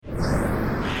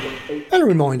And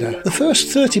a reminder, the first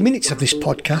 30 minutes of this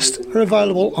podcast are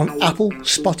available on Apple,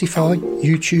 Spotify,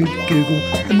 YouTube, Google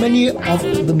and many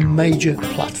of the major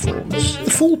platforms.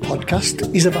 The full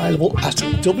podcast is available at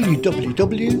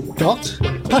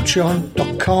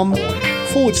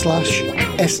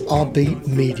www.patreon.com/SRB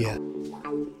Media.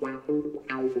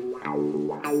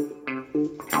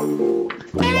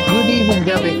 Good evening,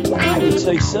 Gabby.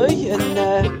 TC,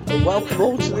 and welcome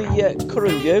all to the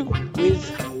Curran View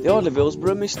with the Isle of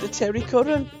Hillsborough, Mr. Terry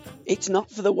Curran. It's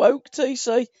not for the woke,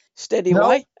 TC. Steady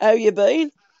away. How you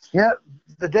been? Yeah,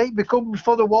 the day becomes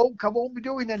for the woke. I won't be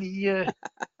doing any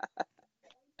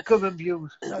Curran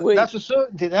views. That's a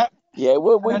certainty, that. Yeah,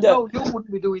 well, we don't. You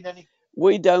wouldn't be doing any.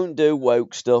 We don't do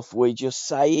woke stuff. We just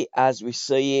say it as we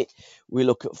see it. We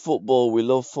look at football. We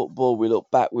love football. We look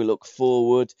back. We look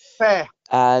forward. Fair.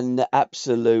 And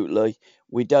absolutely,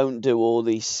 we don't do all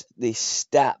this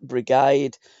stat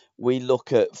brigade. We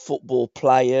look at football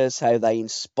players, how they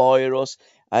inspire us,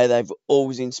 how they've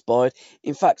always inspired.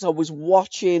 In fact, I was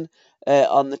watching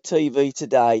on the TV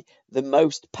today the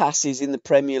most passes in the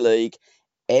Premier League.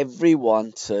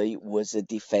 Everyone, was a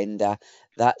defender.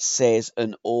 That says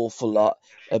an awful lot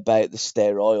about the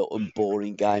sterile and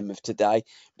boring game of today.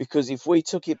 Because if we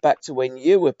took it back to when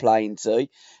you were playing,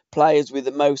 players with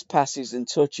the most passes and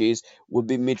touches would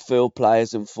be midfield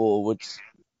players and forwards.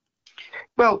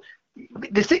 Well,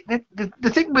 the thing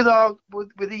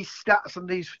with these stats and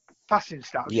these passing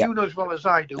stats, you know as well as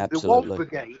I do, absolutely. The woke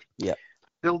brigade,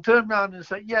 they'll turn around and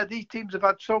say, these teams have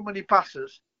had so many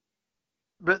passes,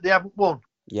 but they haven't won.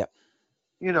 Yep.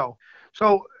 You know,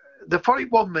 so they're for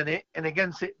it 1 minute and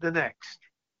against it the next.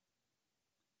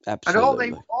 Absolutely.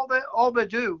 And all they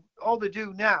do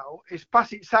now is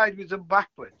pass it sideways and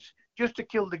backwards just to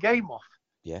kill the game off.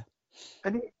 Yeah.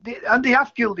 And they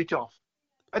have killed it off.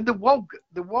 And the woke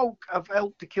have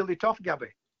helped to kill it off,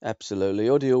 Gabby. Absolutely.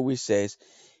 Oddy always says,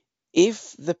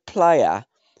 if the player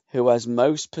who has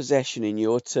most possession in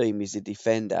your team is a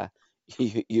defender,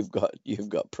 you've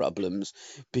got problems,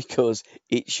 because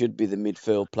it should be the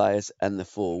midfield players and the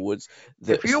forwards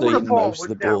that see most of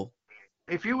the ball.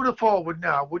 If you were a forward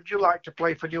now, would you like to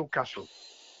play for Newcastle?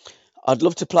 I'd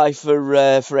love to play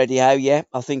for Eddie Howe, yeah.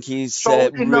 I think he's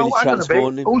really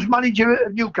transformed. Who's manager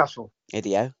at Newcastle?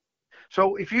 Eddie Howe.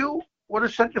 So if you were a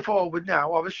centre forward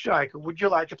now or a striker, would you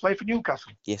like to play for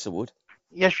Newcastle? Yes, I would.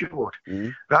 Yes, you would.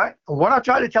 Mm. Right? And what I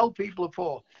try to tell people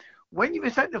before, when you were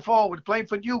centre forward playing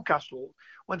for Newcastle,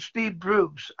 when Steve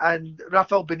Bruce and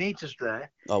Rafael Benitez there,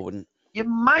 I wouldn't. You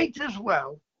might as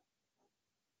well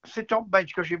sit on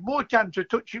bench because you've more chance to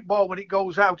touch your ball when it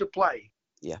goes out of play.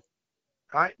 Yeah.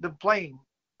 Right? Than playing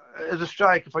as a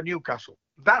striker for Newcastle.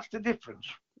 That's the difference.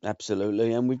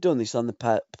 Absolutely, and we've done this on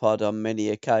the pod on many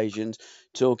occasions,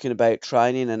 talking about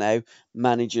training and how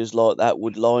managers like that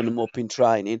would line them up in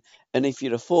training. And if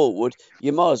you're a forward,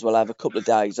 you might as well have a couple of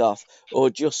days off or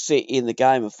just sit in the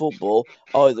game of football,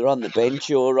 either on the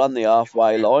bench or on the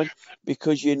halfway line,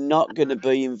 because you're not going to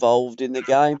be involved in the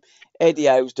game. Eddie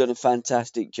Howe's done a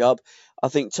fantastic job. I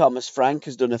think Thomas Frank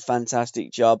has done a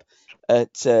fantastic job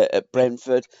at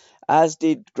Brentford, as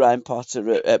did Graham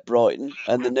Potter at Brighton,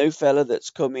 and the new fella that's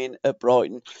come in at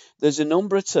Brighton. There's a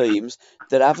number of teams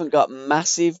that haven't got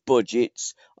massive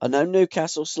budgets. I know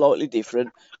Newcastle's slightly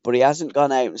different, but he hasn't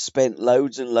gone out and spent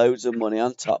loads and loads of money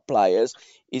on top players.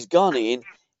 He's gone in,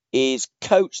 he's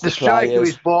coached the players. The striker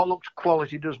his ball looks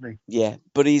quality, doesn't he? Yeah,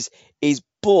 but he's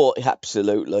bought,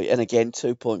 absolutely, and again,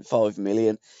 2.5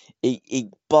 million. He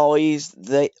buys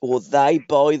they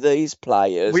buy these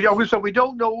players. We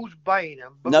don't know who's buying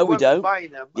them. But no, we don't. Buying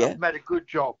them have made a good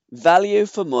job. Value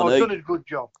for money. Done a good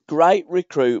job. Great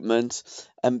recruitment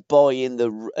and buying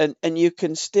and you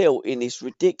can still, in this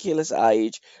ridiculous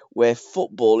age where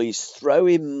football is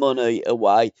throwing money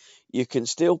away, you can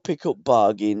still pick up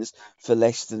bargains for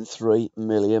less than £3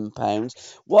 million.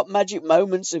 What magic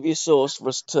moments have you sourced for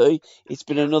us, T? It's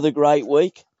been another great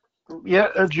week. Yeah,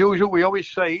 as usual, we always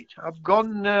say it. I've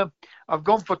gone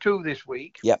for two this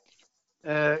week. Yep.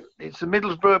 It's the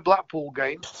Middlesbrough Blackpool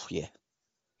game. Yeah.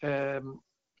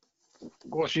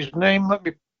 What's his name? Let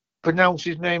me pronounce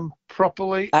his name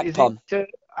properly. Akpom.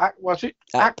 Was it?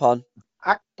 Akpom.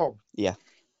 Akpom. Yeah.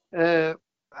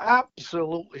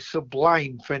 Absolutely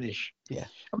sublime finish. Yeah.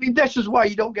 I mean, this is why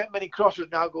you don't get many crosses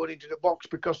now going into the box,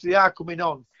 because they are coming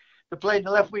on. They're playing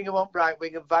the left wing and right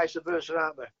wing and vice versa,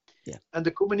 aren't they? Yeah. And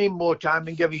they're coming in more time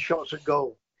and giving shots at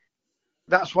goal.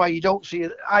 That's why you don't see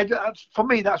it. For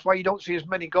me, that's why you don't see as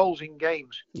many goals in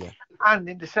games. Yeah. And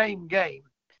in the same game,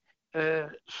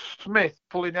 Smith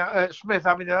having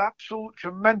an absolute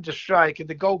tremendous strike, and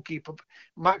the goalkeeper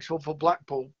Maxwell for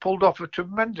Blackpool pulled off a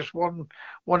tremendous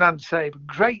one-hand save.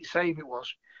 Great save it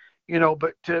was.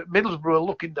 But Middlesbrough are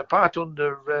looking the part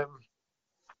under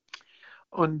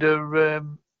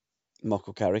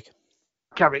Michael Carrick.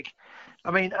 Carrick.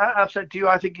 I mean, I've said to you,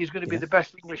 I think he's going to be Yeah. the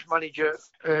best English manager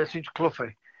since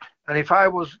Clough. And if I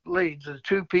was Leeds, the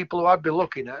two people who I'd be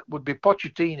looking at would be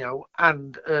Pochettino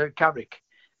and Carrick.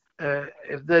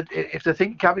 If they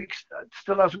think Carrick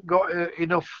still hasn't got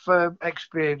enough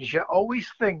experience yet, always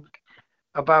think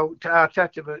about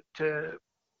Arteta at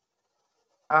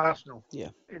Arsenal. Yeah.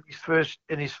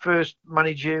 In his first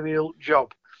managerial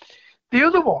job. The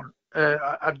other one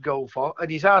I'd go for, and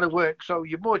he's hard at work, so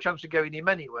you've more chance of getting him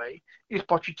anyway, is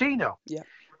Pochettino. Yeah.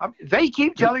 They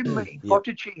keep telling me Yeah.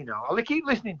 Pochettino, I keep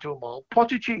listening to them all,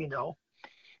 Pochettino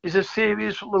is a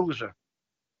serious loser.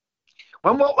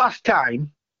 When was last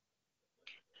time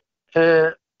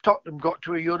Tottenham got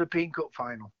to a European Cup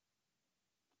final?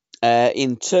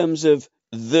 In terms of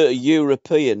the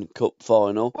European Cup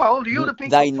final, Well, the European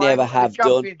they Cup never final and have the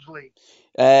Champions League.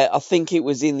 I think it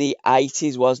was in the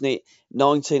 80s, wasn't it?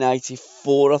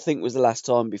 1984, I think, was the last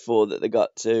time before that they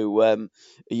got to a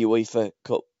UEFA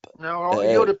Cup. No,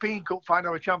 a European Cup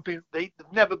final or Champions League,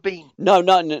 they've never been. No,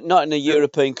 not in a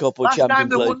European Cup or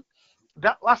Champions League.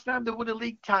 Last time they won a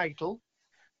league title,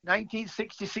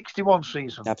 1960-61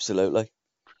 season. Absolutely.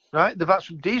 Right? They've had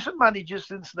some decent managers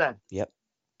since then. Yep.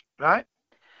 Right?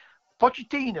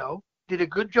 Pochettino did a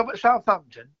good job at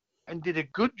Southampton and did a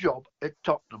good job at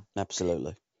Tottenham.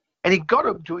 Absolutely. And he got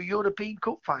them to a European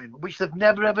Cup final, which they've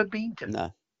never ever been to.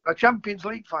 No. A Champions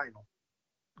League final.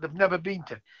 They've never been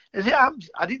to. As it happens,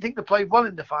 I didn't think they played well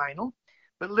in the final,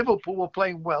 but Liverpool were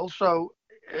playing well, so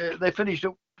they finished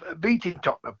up beating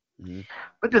Tottenham. Mm-hmm.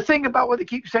 But the thing about what they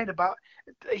keep saying about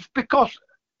it's because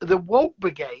the woke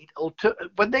brigade,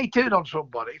 when they turn on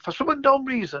somebody, for some unknown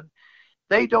reason,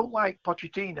 they don't like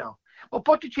Pochettino. Well,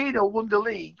 Pochettino won the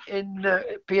league in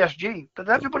PSG, but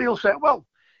everybody will say, well,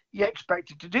 you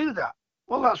expected to do that.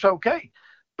 Well, that's okay.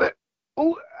 But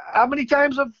how many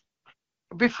times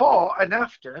before and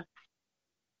after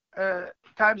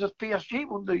times have PSG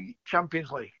won the Champions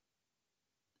League?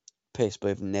 PSG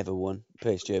have never won.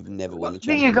 PSG have never won the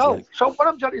There Champions you go. League. So what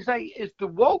I'm trying to say is the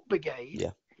woke brigade.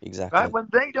 Yeah, exactly. Right, when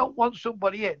they don't want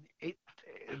somebody in,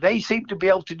 they seem to be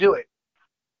able to do it.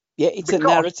 Yeah, it's a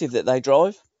narrative that they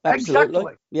drive.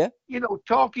 Absolutely. Exactly. Yeah.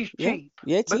 Talk is cheap.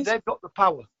 Yeah, it but is. They've got the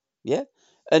power. Yeah.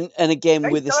 And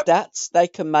again, with the stats, they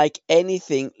can make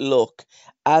anything look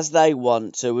as they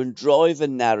want to and drive a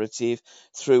narrative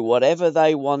through whatever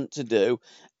they want to do.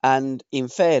 And in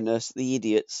fairness, the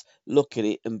idiots look at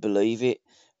it and believe it.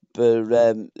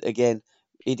 But again,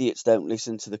 idiots don't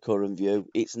listen to the Curran view.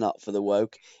 It's not for the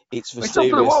woke. It's for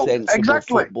serious, sensible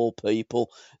football people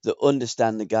that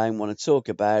understand the game, want to talk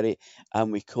about it,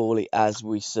 and we call it as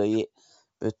we see it.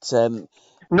 But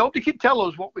nobody can tell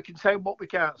us what we can say and what we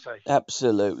can't say.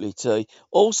 Absolutely, T.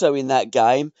 Also in that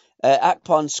game,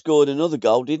 Akpon scored another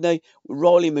goal, didn't he?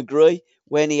 Riley McGree,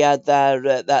 when he had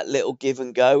that little give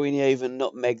and go, and he even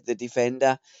nutmegged the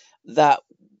defender. That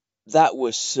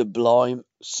was sublime.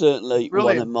 Certainly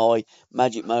Brilliant. One of my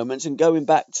magic moments. And going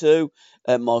back to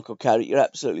Michael Carrick, you're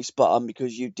absolutely spot on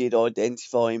because you did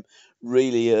identify him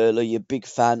really early. You're a big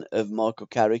fan of Michael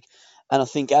Carrick. And I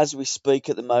think as we speak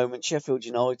at the moment, Sheffield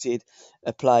United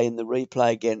are playing the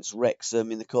replay against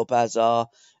Wrexham in the Cup, as are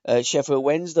Sheffield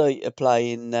Wednesday are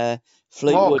playing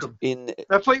Fleetwood Morecambe. in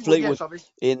Fleetwood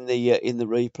in the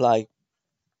replay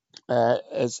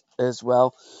as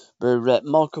well. But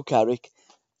Michael Carrick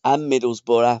and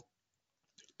Middlesbrough,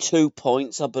 2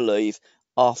 points, I believe,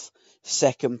 off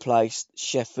second place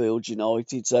Sheffield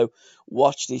United. So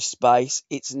watch this space.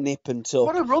 It's nip and tuck.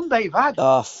 What a run they've had.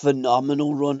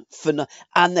 Phenomenal run.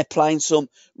 And they're playing some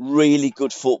really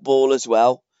good football as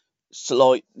well.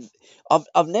 So like,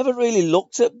 I've never really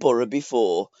looked at Borough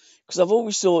before because I've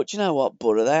always thought, you know what,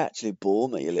 Borough, they actually bore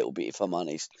me a little bit if I'm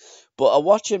honest. But I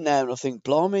watch them now and I think,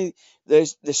 blimey,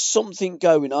 there's something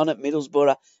going on at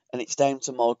Middlesbrough, and it's down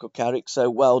to Michael Carrick. So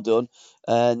well done.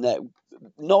 And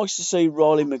nice to see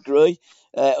Riley McGree,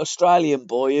 Australian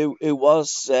boy who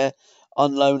was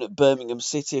on loan at Birmingham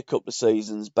City a couple of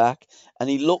seasons back, and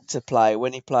he looked to play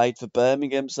when he played for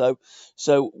Birmingham. So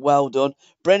well done.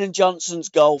 Brennan Johnson's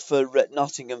goal for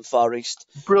Nottingham Forest.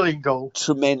 Brilliant goal.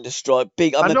 Tremendous strike.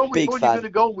 I'm a big fan. You're going to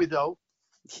go with though.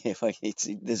 Yeah,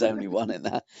 there's only one in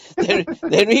that. There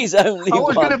is only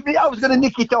one. I was going to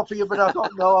nick it off of you, but I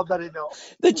thought, no, I better not.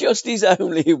 There just is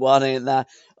only one in that.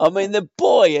 I mean, the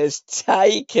boy has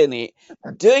taken it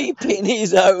deep in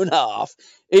his own half.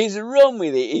 He's run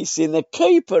with it. He's seen the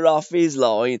keeper off his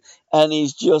line, and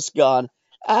he's just gone,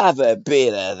 have a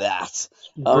bit of that.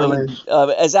 Brilliant. I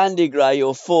mean, as Andy Gray,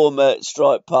 your former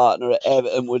strike partner at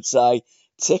Everton, would say,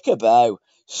 tick a bow.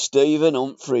 Stephen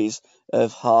Humphreys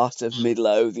of Heart of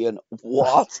Midlothian.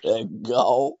 What a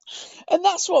goal! And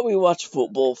that's what we watch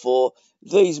football for.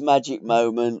 These magic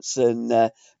moments, and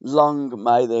long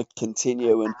may they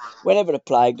continue. And whenever a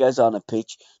player goes on a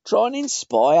pitch, try and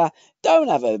inspire. Don't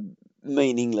have a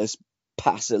meaningless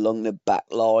pass along the back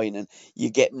line and you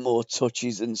get more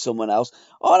touches than someone else.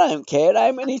 I don't care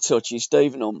how many touches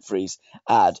Stephen Humphreys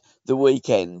had the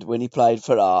weekend when he played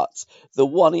for Hearts. The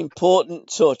one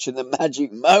important touch and the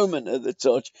magic moment of the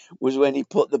touch was when he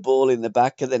put the ball in the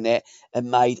back of the net and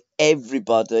made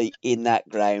everybody in that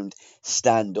ground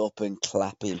stand up and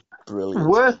clap him.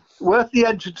 Brilliant. Worth the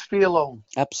entrance fee alone.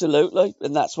 Absolutely.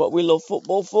 And that's what we love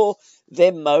football for.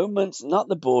 Them moments, not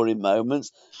the boring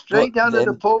moments. Straight down to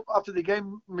the pub after the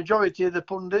game, majority of the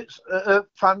pundits,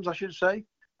 fans I should say,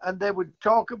 and they would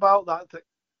talk about that.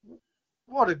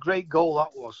 What a great goal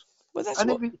that was. Well,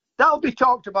 that'll be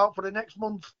talked about for the next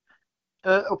month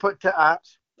up at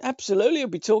Hearts. Absolutely, it'll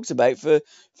be talked about for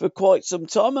quite some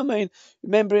time. I mean,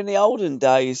 remember in the olden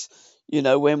days,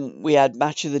 when we had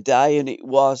match of the day and it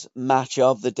was match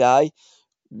of the day,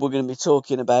 we're going to be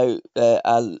talking about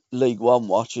our League One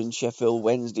watch and Sheffield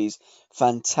Wednesday's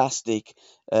fantastic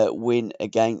win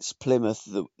against Plymouth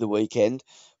the weekend.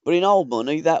 But in old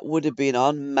money, that would have been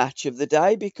on match of the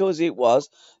day because it was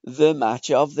the match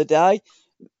of the day.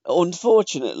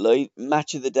 Unfortunately,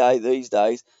 match of the day these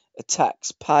days, a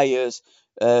taxpayers'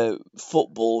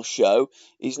 football show,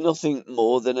 is nothing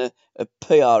more than a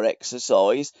PR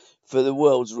exercise for the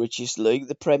world's richest league,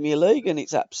 the Premier League, and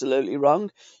it's absolutely wrong.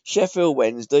 Sheffield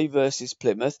Wednesday versus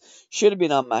Plymouth should have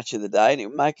been on match of the day, and it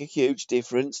would make a huge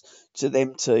difference to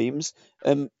them teams.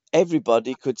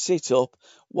 Everybody could sit up,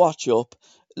 watch up,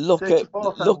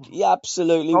 yeah,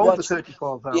 absolutely. Over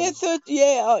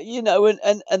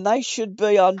 34,000. And they should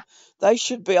be on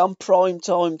prime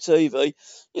time TV,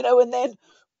 and then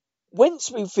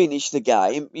once we finished the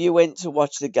game, you went to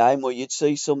watch the game or you'd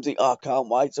see something, I can't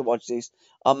wait to watch this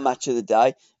on Match of the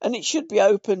Day. And it should be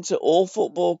open to all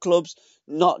football clubs,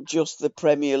 not just the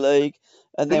Premier League.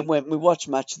 And then when we watch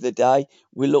Match of the Day,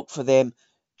 we look for them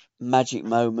magic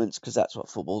moments because that's what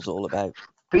football's all about.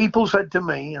 People said to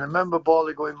me, and I remember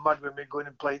Borley going mad with me going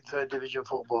and playing third division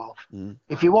football.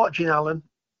 If you're watching, Alan,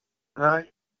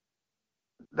 right,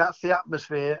 that's the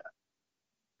atmosphere.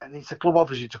 And it's a club,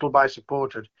 obviously, it's a club I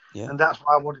supported. Yeah. And that's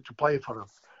why I wanted to play for them.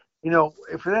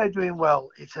 If they're doing well,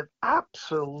 it's an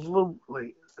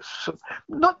absolutely...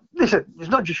 Listen, it's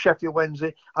not just Sheffield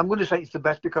Wednesday. I'm going to say it's the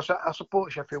best because I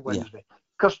support Sheffield Wednesday.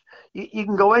 Because you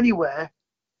can go anywhere,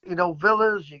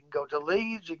 Villas, you can go to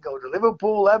Leeds, you can go to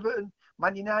Liverpool, Everton,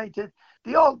 Man United.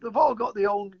 They've all got their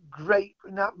own great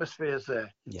atmospheres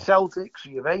there. Yeah. Celtics,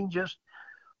 your Rangers.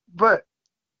 But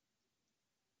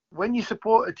when you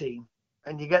support a team,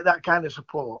 and you get that kind of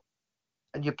support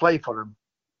and you play for them,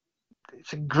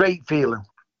 it's a great feeling.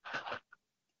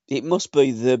 It must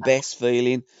be the best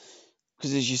feeling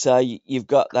because, as you say, you've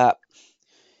got that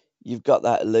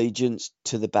allegiance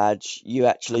to the badge. You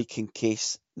actually can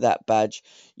kiss that badge.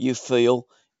 You feel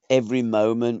every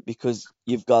moment because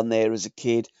you've gone there as a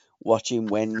kid watching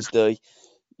Wednesday.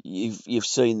 You've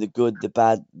seen the good, the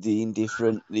bad, the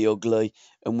indifferent, the ugly,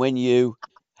 and when you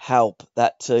help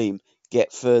that team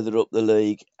get further up the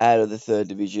league, out of the third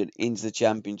division, into the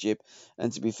championship. And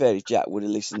to be fair, if Jack would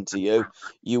have listened to you,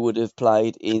 you would have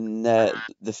played in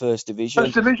the first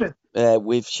division.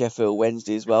 With Sheffield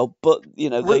Wednesday as well. But, these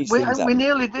things happen. We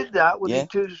nearly did that we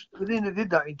nearly did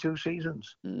that in 2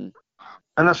 seasons. And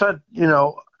I said,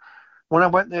 when I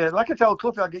went there, like I tell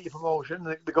Cluffy, I'll get you promotion.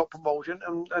 They got promotion.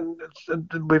 And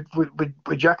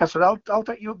with Jack, I said, I'll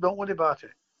take you up, don't worry about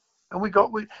it. And we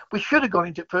should have gone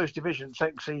into first division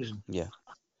second season. Yeah.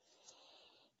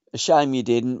 A shame you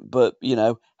didn't, but,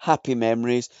 happy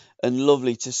memories and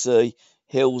lovely to see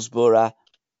Hillsborough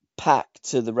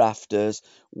packed to the rafters.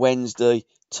 Wednesday,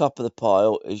 top of the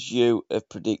pile, as you have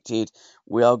predicted.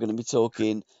 We are going to be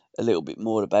talking a little bit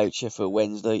more about Sheffield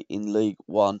Wednesday in League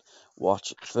One.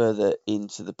 Watch further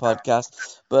into the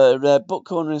podcast. But Book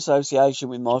Corner in association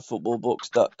with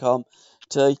myfootballbooks.com.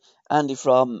 Andy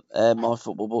from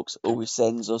MyFootballBooks always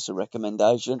sends us a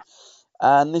recommendation.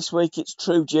 And this week it's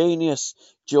True Genius,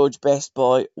 George Best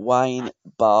by Wayne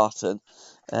Barton.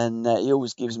 And he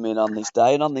always gives me an on this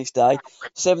day. And on this day,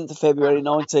 7th of February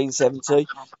 1970,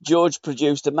 George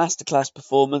produced a masterclass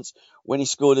performance when he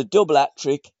scored a double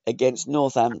hat-trick against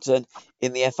Northampton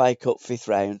in the FA Cup 5th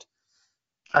round.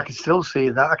 I can still see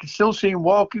that. I can still see him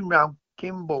walking round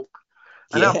Kim Buck.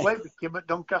 And I played with Kim at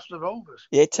Doncaster Rovers.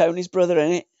 Yeah, Tony's brother,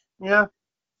 innit? Yeah.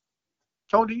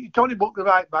 Tony Buck, the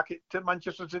right back at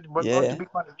Manchester City, went on to be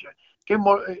manager.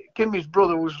 Kim, his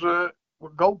brother, was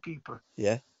goalkeeper.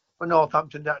 Yeah. for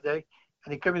Northampton that day,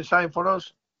 and he came and signed for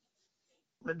us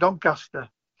at Doncaster.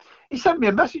 He sent me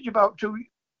a message about 2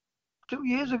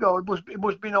 years ago. It must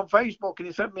have been on Facebook, and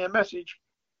he sent me a message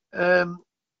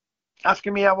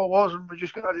asking me how I was, and we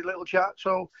just got a little chat.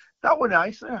 So that was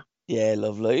nice. Yeah. Yeah,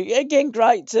 lovely. Again,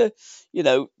 great to,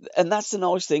 and that's the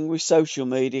nice thing with social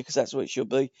media, because that's what it should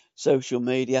be. Social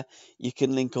media. You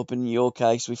can link up, in your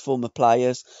case, with former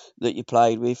players that you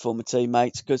played with, former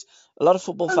teammates, because a lot of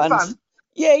football And fans. fun.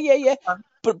 Yeah. Fun.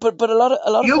 But a lot of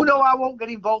I won't get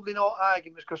involved in all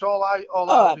arguments, because all Oh,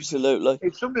 I'll do absolutely.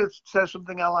 if somebody says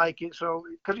something I like it, so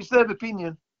because it's their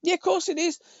opinion. Yeah, of course it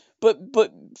is. But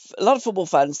a lot of football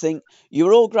fans think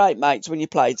you're all great mates when you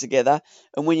play together,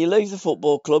 and when you leave the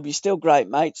football club, you're still great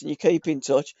mates and you keep in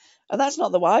touch. And that's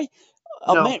not the way.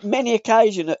 On No. many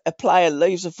occasions, a player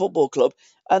leaves a football club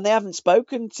and they haven't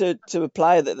spoken to a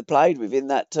player that they played with in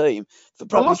that team for A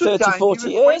probably lot of 30, times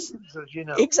 40 you're years.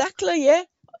 acquaintances, Exactly, yeah.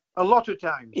 A lot of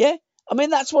times. Yeah. I mean,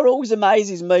 that's what always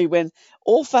amazes me when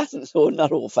all fans, or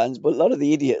not all fans, but a lot of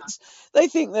the idiots, they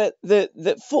think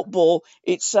that football,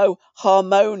 it's so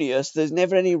harmonious. There's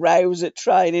never any rows at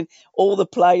training. All the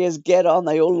players get on.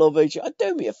 They all love each other.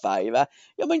 Do me a favour.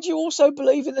 I mean, do you also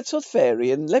believe in the Tooth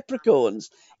Fairy and leprechauns?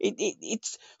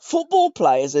 It's football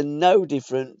players are no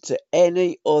different to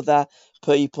any other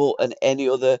people and any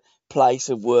other place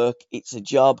of work. It's a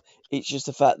job. It's just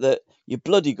the fact that you're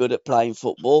bloody good at playing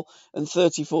football, and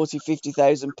 30, 40,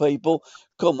 50,000 people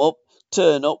come up,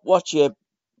 turn up, watch you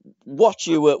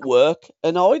at work,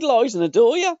 and idolise and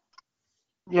adore you.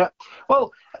 Yeah.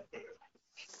 Well,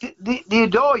 they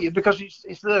adore you because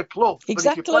it's their club.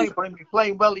 Exactly. But if you're playing for them, you're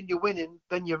playing well and you're winning,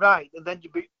 then you're right. And then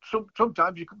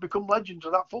sometimes you can become legends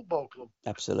of that football club.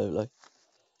 Absolutely.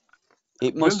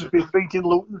 It must. Grimsby's beating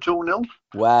Luton 2-0.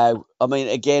 Wow. I mean,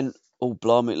 again, oh,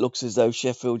 blimey, it looks as though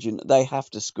Sheffield, they have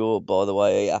to score, by the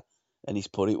way, here. And he's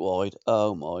put it wide.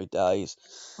 Oh, my days.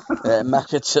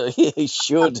 McAtee, he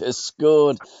should have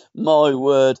scored. My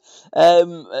word.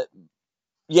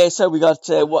 Yeah, so we got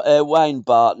Wayne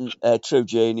Barton, true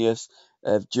genius,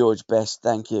 George Best.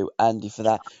 Thank you, Andy, for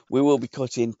that. We will be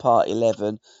cutting part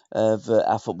 11 of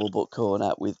our football book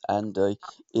corner with Andy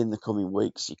in the coming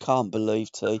weeks. You can't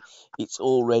believe, T, it's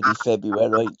already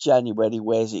February. January,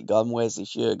 where's it gone? Where's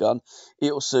this year gone?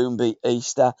 It'll soon be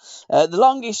Easter. The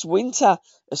longest winter,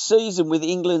 a season with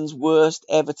England's worst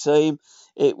ever team.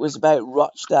 It was about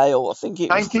Rochdale. I think it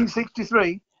was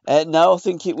 1963. No, I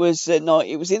think it was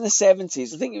it was in the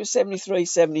 70s. I think it was 73,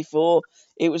 74.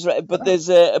 It was, but there's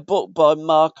a book by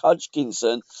Mark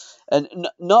Hodgkinson, and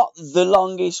not the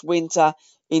longest winter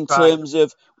in terms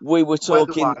of, we were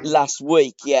talking last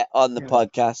week, on the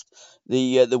podcast,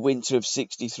 the winter of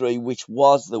 63, which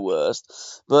was the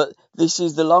worst. But this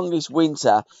is the longest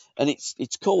winter, and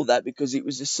it's called that because it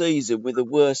was a season with the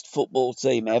worst football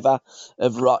team ever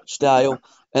of Rochdale.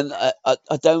 And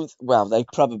I don't. Well, they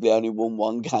probably only won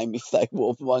one game if they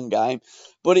won one game.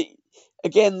 But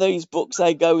again, these books,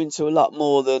 they go into a lot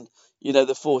more than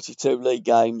the 42 league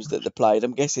games that they played.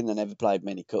 I'm guessing they never played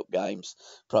many cup games.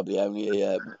 Probably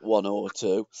only one or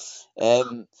two.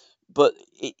 But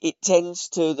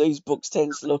these books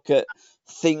tend to look at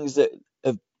things that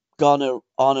have gone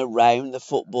on around the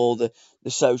football, the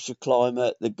social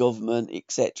climate, the government,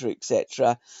 etc.,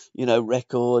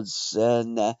 records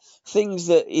and things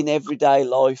that in everyday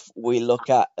life we look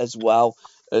at as well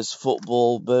as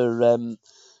football. But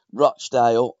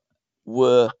Rochdale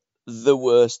were the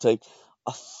worst team.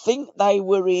 I think they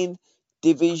were in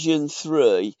Division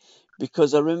 3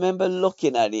 because I remember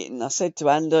looking at it and I said to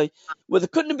Andy, well, they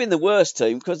couldn't have been the worst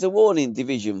team because they weren't in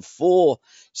Division 4.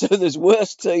 So there's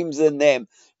worse teams than them.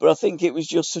 But I think it was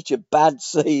just such a bad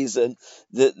season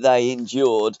that they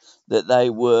endured that they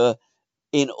were,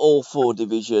 in all four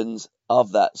divisions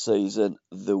of that season,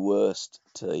 the worst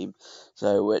team.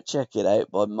 So check it out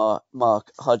by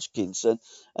Mark Hodgkinson.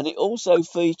 And it also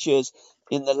features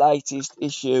in the latest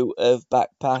issue of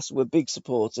Backpass. We're big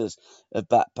supporters of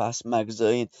Backpass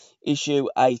magazine. Issue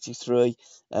 83,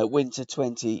 winter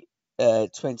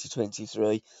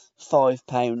 2023,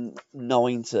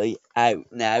 £5.90 out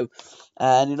now.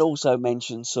 And it also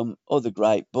mentions some other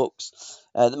great books.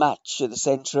 The Match of the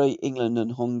Century, England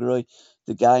and Hungary,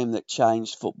 the game that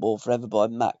changed football forever, by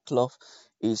Matt Clough,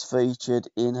 is featured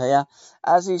in here,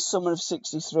 as is Summer of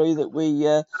 63 that we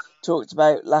talked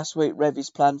about last week,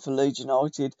 Revy's Plan for Leeds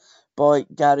United by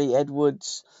Gary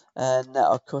Edwards, and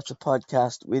I cut a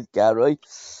podcast with Gary.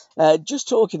 Just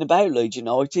talking about Leeds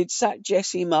United, sacked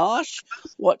Jesse Marsh.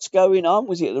 What's going on?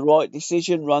 Was it the right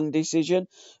decision, wrong decision?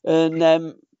 And,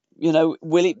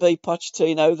 will it be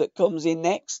Pochettino that comes in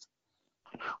next?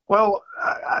 Well,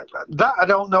 that I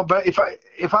don't know, but if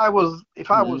I was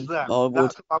them, I would.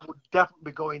 I would definitely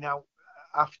be going out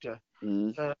after,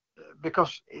 Mm,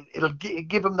 because it'll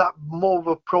give them that more of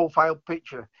a profile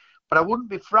picture. But I wouldn't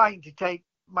be frightened to take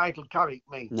Michael Carrick.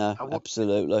 no, I would.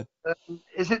 absolutely.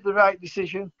 Is it the right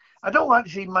decision? I don't like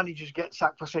to see managers get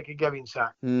sacked for sake of getting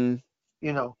sacked. Mm.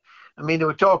 You know, I mean, there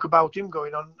were talk about him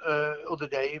going on other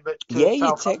day, but Yeah,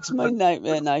 you text me,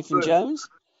 Southampton. Nathan Jones.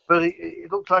 But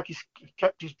it looks like he's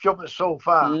kept his job so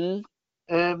far.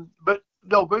 Mm, But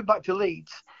no, going back to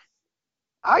Leeds,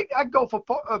 I'd go for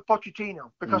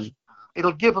Pochettino because mm.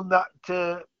 it'll give him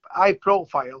that high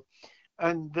profile,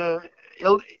 and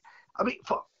he'll. I mean,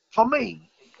 for me,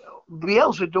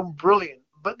 Bielsa done brilliant,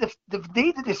 but they've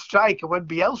needed a striker when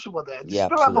Bielsa were there. They Yeah,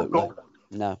 still haven't absolutely. got one.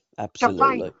 No, Which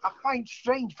absolutely. I find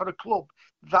strange for a club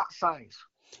that size.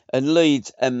 And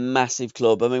Leeds, a massive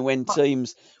club. I mean, when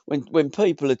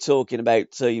people are talking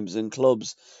about teams and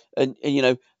clubs, and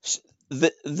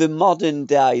the modern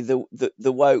day,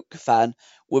 the woke fan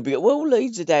would be, well,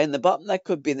 Leeds are down the bottom. They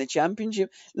could be in the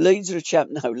Championship. Leeds are a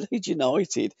champ. No, Leeds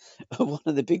United are one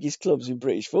of the biggest clubs in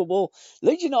British football.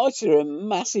 Leeds United are a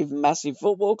massive, massive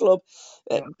football club.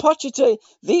 Yeah. Pochettino,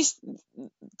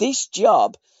 this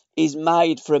job is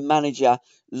made for a manager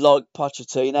like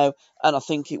Pochettino, and I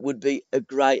think it would be a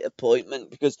great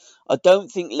appointment because I don't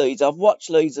think Leeds. I've watched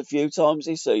Leeds a few times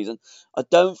this season. I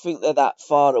don't think they're that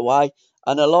far away,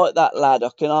 and I like that lad. I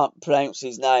cannot pronounce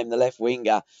his name, the left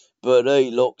winger, but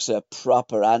he looks a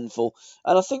proper handful.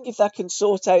 And I think if they can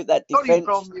sort out that Got him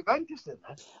defence, from Juventus, didn't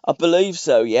they? I believe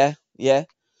so. Yeah, yeah.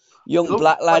 He Young looks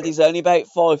black lad, like he's only about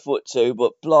 5'2",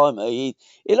 but blimey,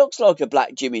 he looks like a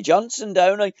black Jimmy Johnson,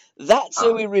 don't he? That's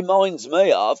who he reminds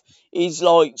me of. He's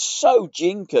like so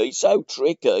jinky, so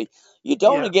tricky. You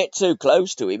don't want to get too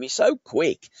close to him. He's so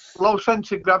quick. low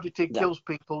sense of gravity Yeah, kills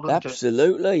people, doesn't it?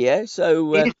 absolutely, yeah.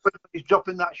 So He is when he's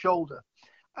dropping that shoulder.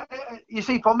 You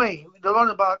see, for me, they're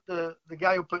on about the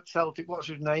guy who put Celtic. What's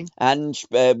his name? and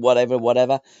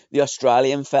whatever, the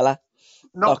Australian fella. I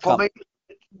Not for can't. me.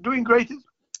 Doing great.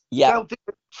 Yeah, Celtic,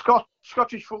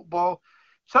 Scottish football.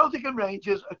 Celtic and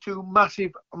Rangers are two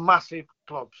massive, massive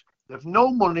clubs. They've no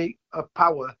money or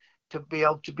power to be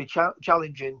able to be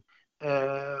challenging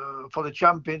for the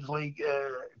Champions League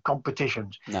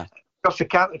competitions. no, Because they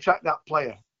can't attract that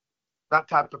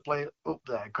type of player up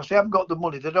there, because they haven't got the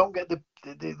money. They don't get the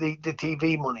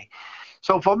TV money.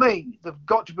 So for me, they've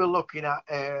got to be looking at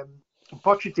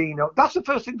Pochettino. That's the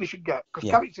first thing they should get, because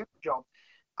Carrick's in the job.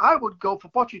 I would go for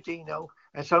Pochettino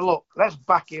and say, look, let's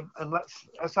back him and let's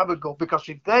have a go, because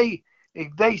if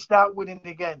they start winning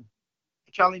again,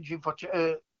 challenging for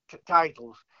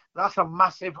titles, that's a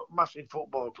massive, massive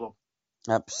football club.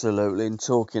 absolutely. And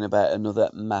talking about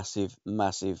another massive,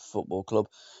 massive football club,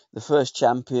 the first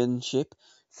championship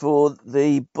for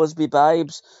the Busby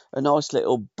Babes, a nice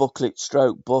little booklet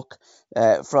stroke book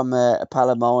from a pal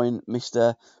of mine,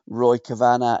 Mr. Roy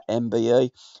Cavanagh,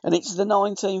 MBE. And it's the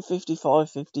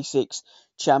 1955-56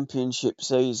 championship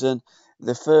season,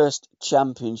 the first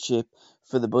championship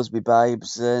for the Busby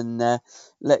Babes. And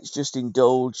let's just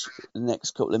indulge the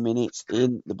next couple of minutes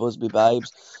in the Busby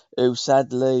Babes, who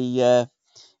sadly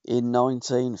in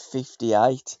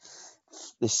 1958,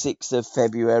 the 6th of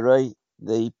February,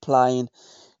 the plane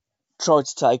tried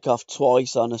to take off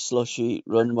twice on a slushy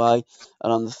runway,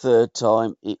 and on the third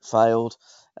time it failed.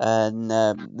 And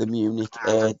the Munich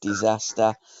air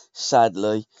disaster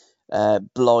sadly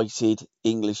blighted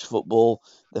English football,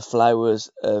 the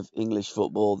flowers of English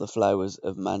football, the flowers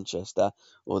of Manchester,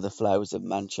 or the flowers of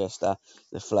Manchester,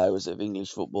 the flowers of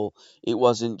English football. It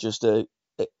wasn't just a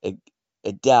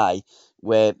day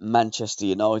where Manchester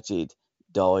United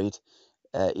died.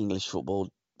 English football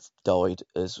died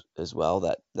as well.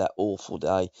 That awful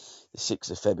day, the 6th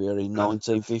of February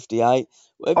 1958.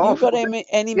 Have you got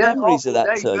any memories of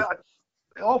that too?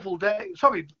 Awful day.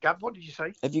 Sorry, Gab, what did you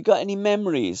say? Have you got any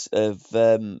memories of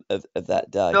that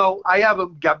day? No, I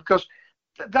haven't, Gab, because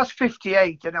that's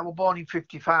 58 and I was born in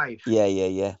 55. Yeah.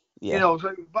 You know,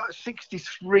 so about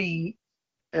 63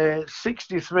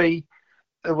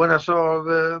 when I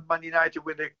saw Man United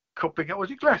win the cup again.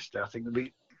 Was it Leicester? I think it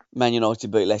be. Man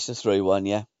United beat Leicester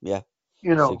 3-1. Yeah.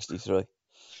 You know, 63.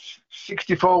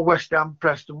 64 West Ham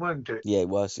Preston, weren't it? Yeah, it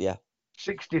was. Yeah.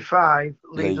 65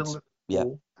 Leeds and Liverpool. Yeah.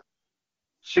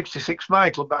 66 my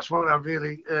club. That's what I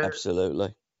really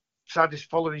absolutely saddest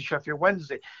following Sheffield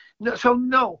Wednesday.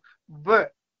 No,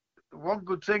 but one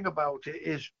good thing about it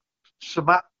is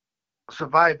Samat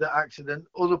survived that accident.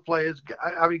 Other players,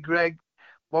 Harry Gregg,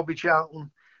 Bobby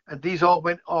Charlton, and these all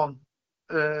went on.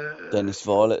 Dennis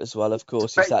Violet as well, of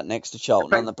course. He sat next to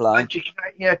Charlton on the plane.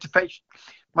 To fetch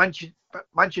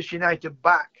Manchester United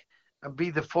back and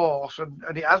be the force,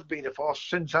 and it has been a force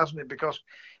since, hasn't it? Because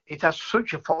it has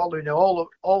such a following all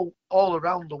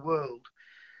around the world.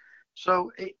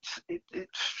 So it's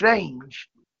strange,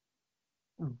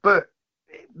 but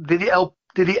did it help?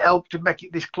 Did it help to make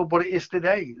it this club what it is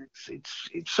today?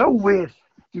 It's so weird.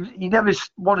 You never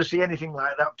want to see anything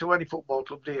like that to any football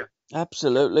club, do you?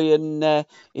 Absolutely. And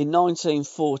in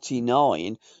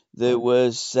 1949, there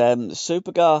was the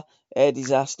Supercar air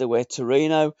disaster where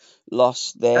Torino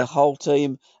lost their Yeah. whole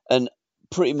team, and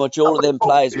pretty much all of them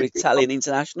players were Italian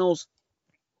internationals.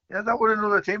 Yeah, that was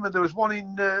another team, and there was one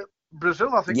in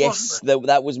Brazil, I think, Yes, wasn't there?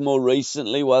 that was more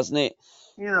recently, wasn't it?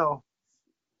 You know,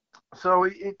 so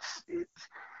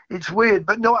it's weird,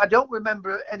 but no, I don't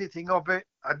remember anything of it.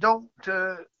 I don't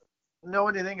know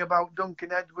anything about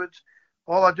Duncan Edwards.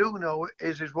 All I do know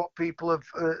is what people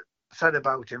have said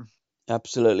about him.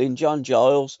 Absolutely. And John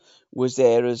Giles was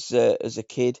there as a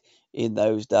kid in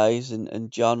those days.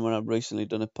 And John, when I've recently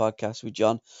done a podcast with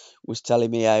John, was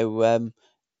telling me how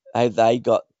they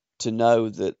got to know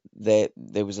that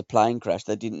there was a plane crash.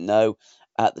 They didn't know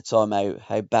at the time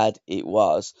how bad it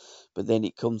was, but then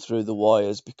it come through the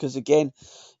wires because again,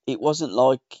 it wasn't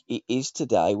like it is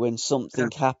today when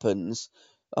something happens.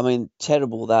 I mean,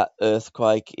 terrible that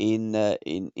earthquake in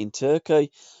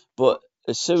Turkey, but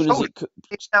as soon as So it could,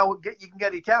 now you can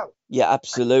get it out. yeah, And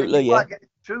absolutely, you yeah, are getting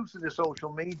through to the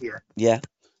social media, yeah,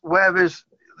 whereas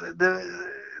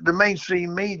the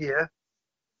mainstream media,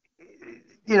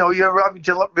 you're having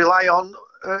to rely on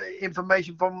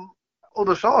information from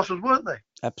other sources, weren't they?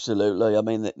 absolutely. I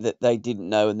mean that they didn't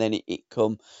know, and then it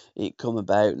come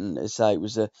about, and as I say, it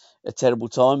was a terrible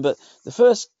time. But the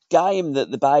first game that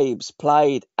the Babes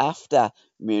played after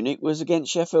Munich was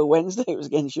against Sheffield Wednesday. It was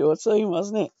against your team,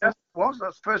 wasn't it? Yes, it was.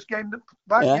 That's the first game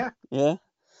back, Yeah, yeah. yeah.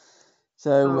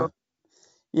 So So,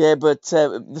 yeah, but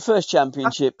the first I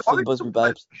championship think for the the Busby Boris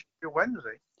played Babes. off Sheffield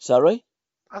Wednesday. Sorry,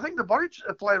 I think the Boris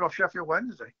played off Sheffield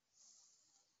Wednesday.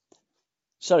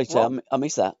 sorry, Well, Tom, I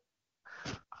missed that.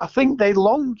 I think they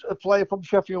loaned a player from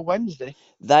Sheffield Wednesday.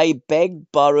 They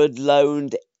begged, borrowed,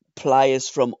 loaned players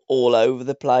from all over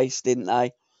the place, didn't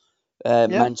they? Yeah.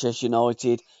 Manchester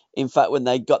United. In fact, when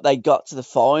they got to the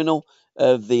final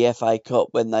of the FA Cup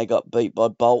when they got beat by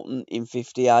Bolton in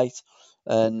 '58,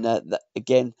 and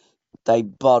again they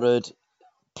borrowed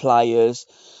players.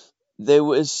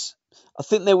 I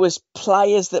think there was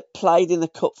players that played in the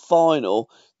cup final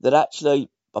that actually,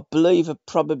 I believe, have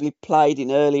probably played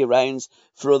in earlier rounds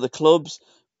for other clubs,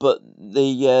 but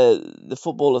the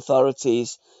football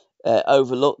authorities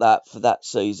overlooked that for that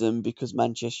season because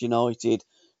Manchester United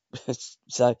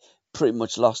so pretty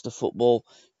much lost a football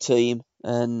team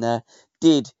and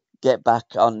did get back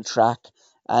on track,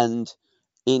 and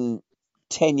in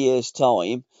 10 years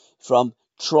time from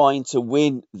trying to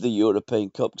win the European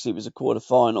Cup because it was a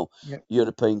quarter-final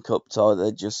European Cup tie.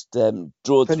 They just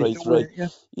drawed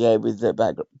 3-3, with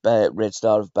the Red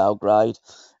Star of Belgrade.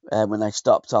 When they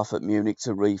stopped off at Munich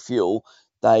to refuel,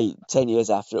 they 10 years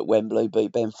after at Wembley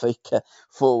beat Benfica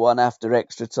 4-1 after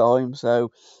extra time.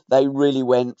 So they really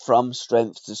went from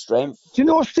strength to strength. Do you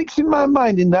know what sticks in my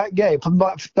mind in that game, from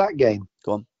that game?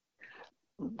 Go on.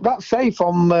 That save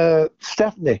from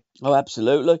Stephanie. Oh,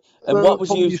 absolutely. And what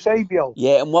was Eusebio?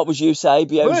 Yeah, and what was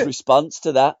Eusebio's response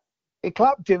to that? He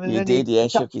clapped him and he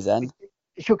shook his hand.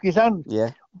 He shook his hand.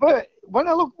 Yeah. But when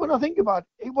I think about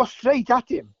it, it was straight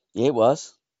at him. Yeah, it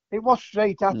was. It was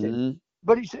straight at him.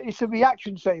 But it's a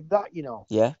reaction save that,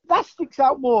 Yeah. That sticks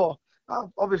out more.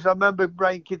 Obviously, I remember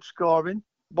Brian Kidd scoring,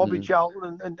 Bobby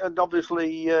Charlton, and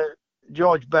obviously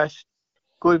George Best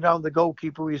going around the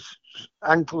goalkeeper with his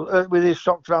ankle, with his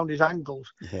socks around his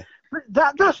ankles. Yeah.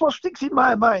 That's what sticks in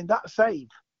my mind. That save.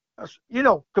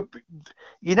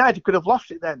 United could have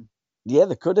lost it then. Yeah,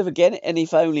 they could have again. And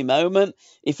if only moment.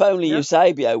 If only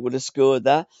Eusebio would have scored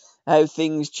that. How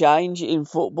things change in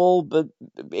football, but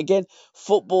again,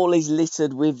 football is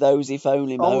littered with those if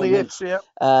only moments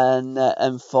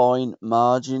and fine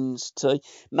margins too.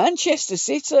 Manchester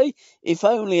City, if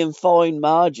only and fine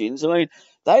margins. I mean,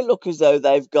 they look as though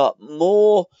they've got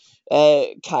more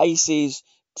cases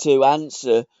to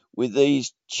answer with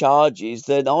these charges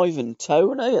than Ivan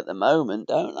Toney at the moment,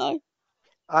 don't they?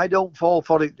 I don't fall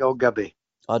for it though, Gabby.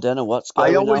 I don't know what's going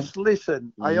on.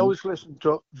 I always listen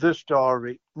to the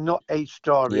story, not a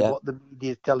story, what the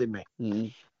media is telling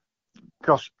me.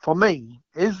 Because for me,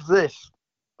 is this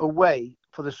a way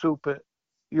for the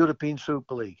European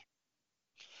Super League?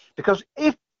 Because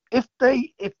if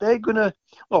they're gonna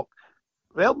look,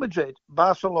 Real Madrid,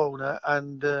 Barcelona,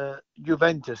 and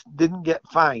Juventus didn't get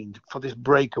fined for this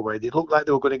breakaway. They looked like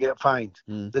they were going to get fined.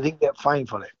 They didn't get fined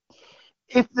for it.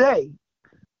 If they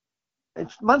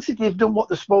If Man City have done what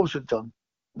they're supposed to have done,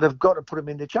 they've got to put him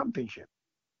in the Championship.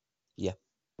 Yeah.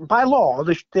 By law,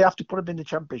 they have to put him in the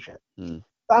Championship.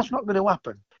 That's not going to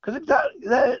happen because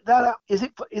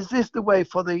is this the way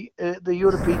for the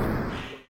European